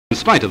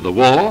spite of the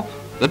war,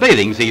 the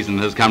bathing season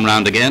has come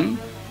round again,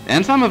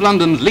 and some of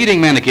London's leading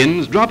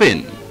mannequins drop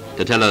in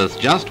to tell us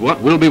just what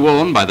will be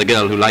worn by the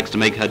girl who likes to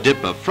make her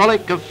dip a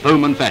frolic of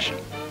foam and fashion.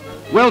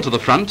 Well to the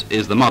front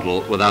is the model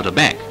without a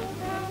back.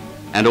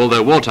 And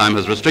although wartime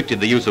has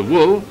restricted the use of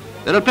wool,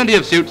 there are plenty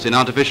of suits in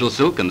artificial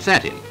silk and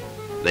satin.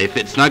 They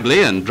fit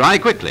snugly and dry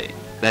quickly,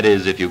 that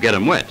is, if you get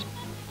them wet.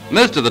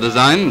 Most of the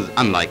designs,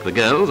 unlike the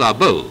girls, are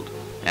bold,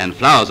 and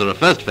flowers are a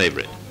first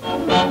favourite.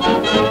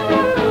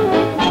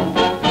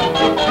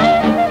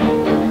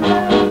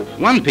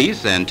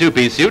 One-piece and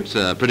two-piece suits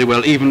are pretty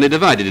well evenly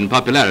divided in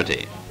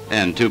popularity,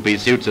 and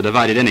two-piece suits are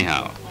divided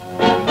anyhow.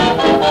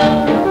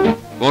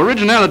 For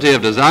originality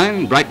of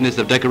design, brightness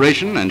of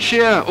decoration, and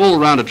sheer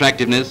all-round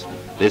attractiveness,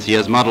 this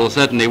year's model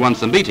certainly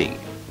wants some beating.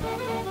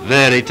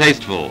 Very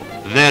tasteful,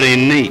 very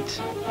neat.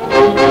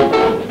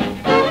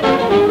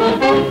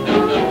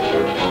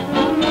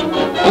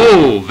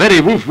 Oh, very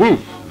woof woof,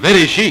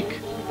 very chic.